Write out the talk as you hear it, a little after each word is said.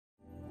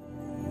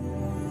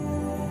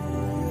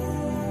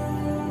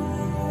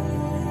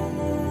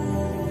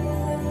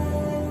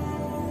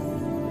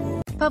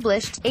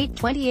Published,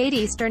 8:28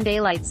 Eastern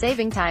Daylight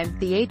Saving Time,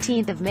 the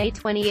 18th of May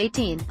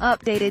 2018.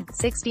 Updated,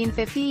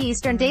 16:50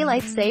 Eastern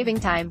Daylight Saving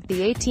Time,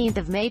 the 18th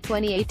of May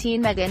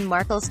 2018. Meghan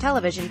Markle's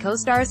television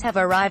co-stars have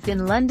arrived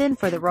in London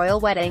for the royal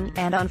wedding,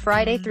 and on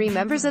Friday 3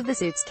 members of the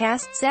Suits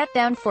cast sat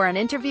down for an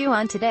interview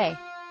on Today.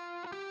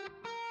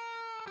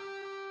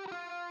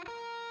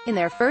 In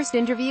their first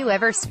interview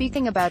ever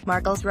speaking about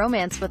Markle's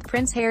romance with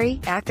Prince Harry,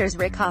 actors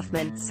Rick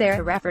Hoffman,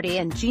 Sarah Rafferty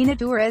and Gina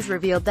Torres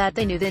revealed that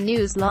they knew the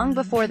news long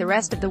before the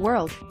rest of the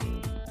world.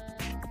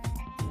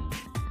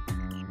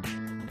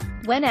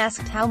 When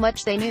asked how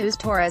much they knew,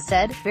 Torres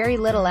said, "Very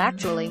little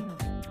actually.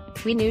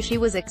 We knew she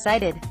was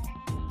excited.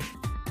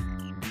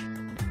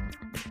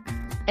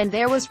 And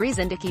there was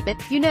reason to keep it,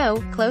 you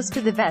know, close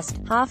to the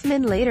vest."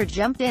 Hoffman later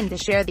jumped in to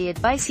share the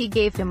advice he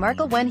gave to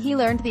Markle when he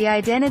learned the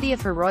identity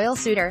of her royal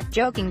suitor,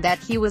 joking that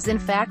he was in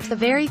fact the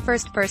very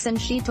first person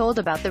she told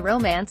about the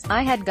romance.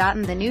 "I had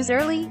gotten the news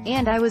early,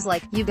 and I was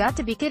like, you got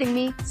to be kidding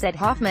me," said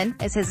Hoffman,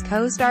 as his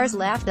co-stars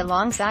laughed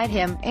alongside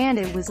him, "and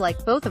it was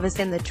like both of us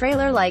in the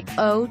trailer like,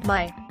 oh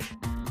my.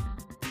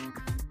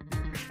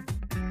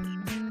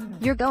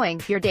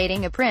 You're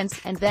dating a prince,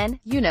 and then,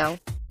 you know.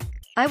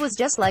 I was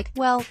just like,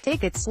 well,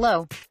 take it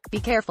slow. Be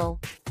careful.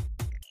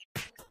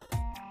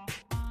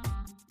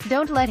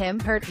 Don't let him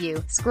hurt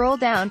you." Scroll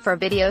down for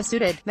video.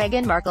 Suited.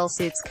 Meghan Markle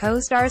Suits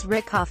co-stars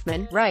Rick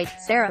Hoffman, right,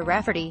 Sarah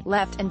Rafferty,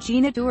 left, and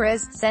Gina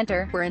Torres,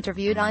 center, were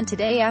interviewed on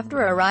Today after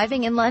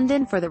arriving in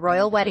London for the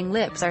royal wedding.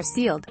 Lips are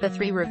sealed. The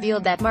three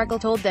revealed that Markle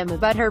told them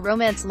about her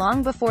romance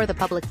long before the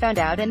public found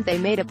out, and they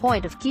made a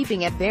point of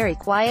keeping it very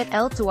quiet.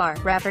 Elsewhere,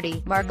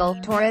 Rafferty, Markle,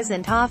 Torres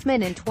and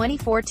Hoffman in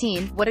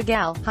 2014. What a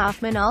gal.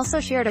 Hoffman also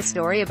shared a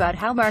story about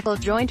how Markle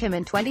joined him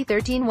in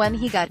 2013 when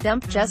he got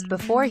dumped just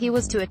before he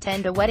was to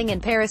attend a wedding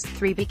in Paris.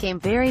 Three became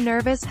very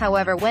nervous,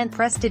 however, when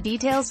pressed to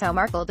details how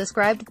Markle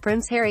described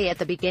Prince Harry at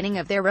the beginning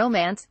of their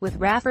romance, with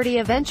Rafferty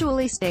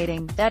eventually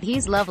stating that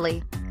he's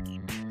lovely.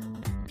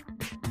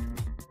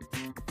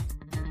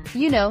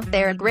 You know,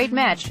 they're a great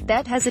match.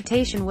 That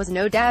hesitation was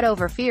no doubt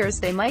over fears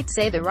they might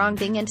say the wrong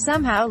thing and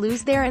somehow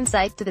lose their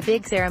insight to the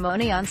big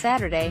ceremony on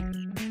Saturday.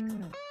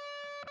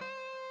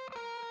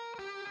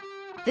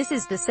 This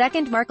is the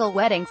second Markle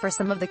wedding for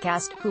some of the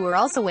cast, who were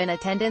also in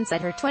attendance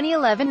at her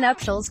 2011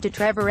 nuptials to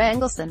Trevor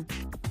Engelson.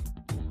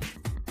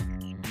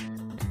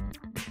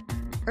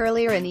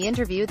 Earlier in the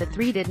interview, the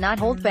three did not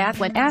hold back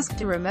when asked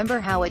to remember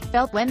how it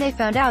felt when they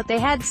found out they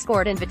had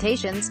scored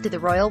invitations to the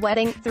royal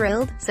wedding.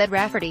 "Thrilled," said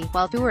Rafferty,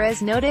 while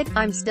Torres noted,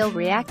 "I'm still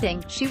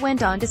reacting." She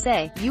went on to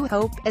say, "You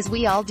hope, as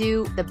we all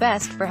do, the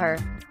best for her.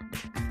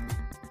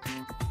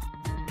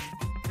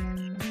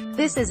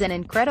 This is an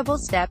incredible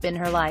step in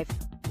her life.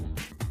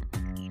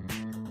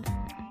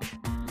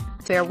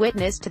 Bear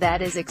witness to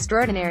that is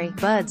extraordinary.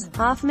 Buds."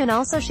 Hoffman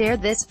also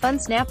shared this fun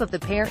snap of the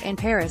pair in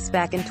Paris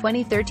back in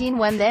 2013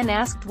 when then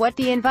asked what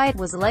the invite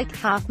was like.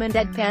 Hoffman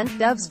deadpanned,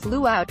 "Doves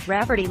flew out."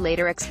 Rafferty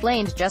later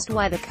explained just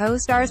why the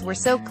co-stars were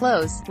so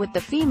close, with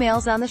the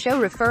females on the show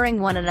referring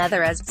one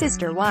another as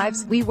sister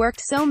wives. "We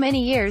worked so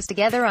many years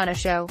together on a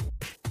show.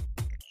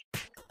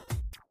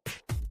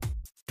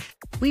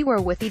 We were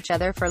with each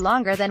other for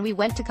longer than we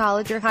went to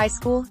college or high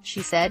school,"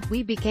 she said.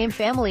 "We became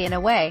family in a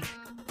way.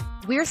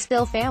 We're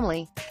still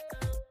family.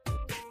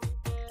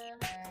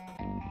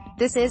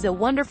 This is a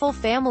wonderful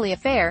family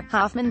affair."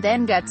 Hoffman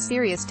then got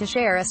serious to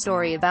share a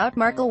story about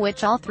Markle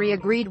which all three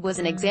agreed was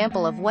an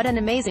example of what an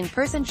amazing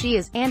person she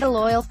is, and a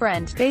loyal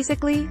friend.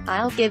 "Basically,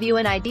 I'll give you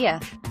an idea.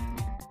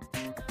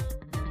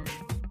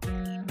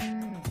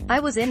 I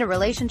was in a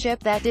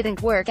relationship that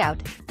didn't work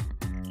out.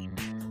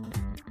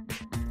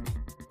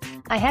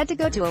 I had to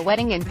go to a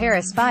wedding in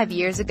Paris 5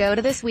 years ago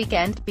to this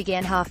weekend,"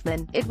 began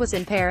Hoffman. "It was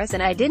in Paris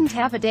and I didn't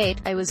have a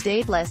date, I was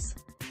dateless.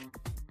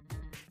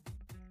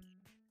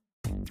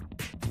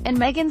 And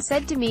Meghan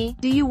said to me,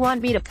 'Do you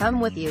want me to come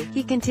with you?'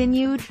 He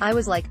continued. I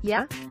was like,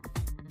 yeah.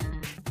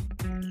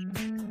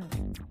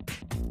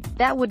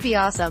 That would be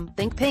awesome.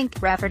 Think pink."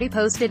 Rafferty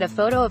posted a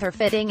photo of her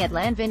fitting at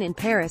Lanvin in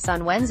Paris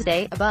on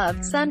Wednesday.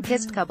 Above,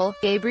 sun-kissed couple,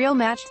 Gabriel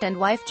Macht and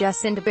wife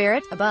Jacinda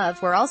Barrett, above,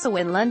 were also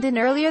in London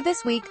earlier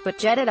this week, but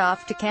jetted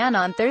off to Cannes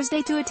on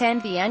Thursday to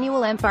attend the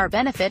annual Empire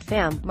Benefit.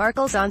 Fam.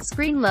 Markle's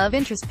on-screen love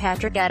interest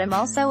Patrick Adam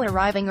also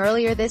arriving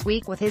earlier this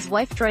week with his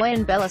wife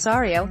Troyan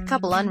Bellisario,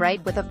 couple on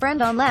right with a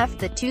friend on left.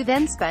 The two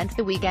then spent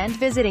the weekend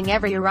visiting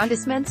every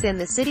arrondissement in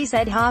the city,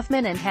 said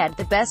Hoffman, and had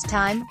the best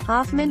time.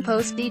 Hoffman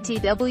posted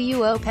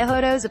TWO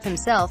photos of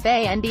himself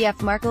and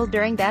Markle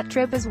during that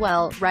trip as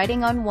well,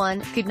 writing on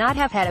one, "Could not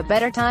have had a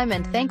better time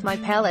and thank my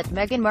pal at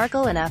Meghan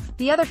Markle enough."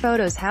 The other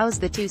photos house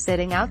the two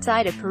sitting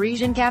outside a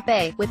Parisian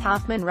cafe, with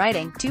Hoffman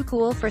writing, "Too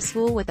cool for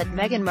school with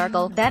Meghan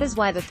Markle." That is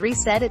why the three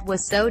said it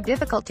was so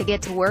difficult to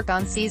get to work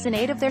on season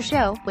 8 of their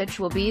show, which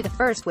will be the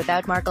first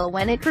without Markle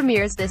when it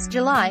premieres this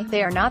July.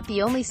 They are not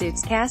the only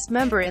Suits cast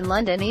member in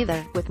London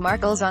either, with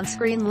Markle's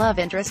on-screen love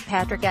interest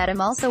Patrick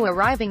Adam also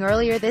arriving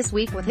earlier this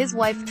week with his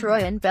wife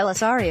Troyan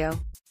Bellisario.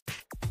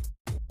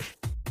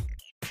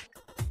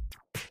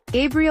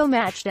 Gabriel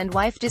Macht and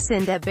wife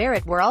Jacinda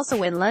Barrett were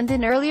also in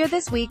London earlier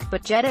this week,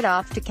 but jetted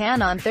off to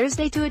Cannes on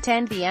Thursday to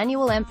attend the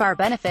annual MFAR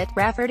benefit.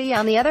 Rafferty,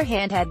 on the other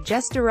hand, had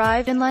just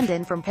arrived in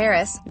London from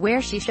Paris,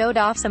 where she showed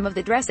off some of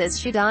the dresses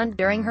she donned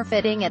during her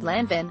fitting at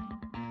Lanvin.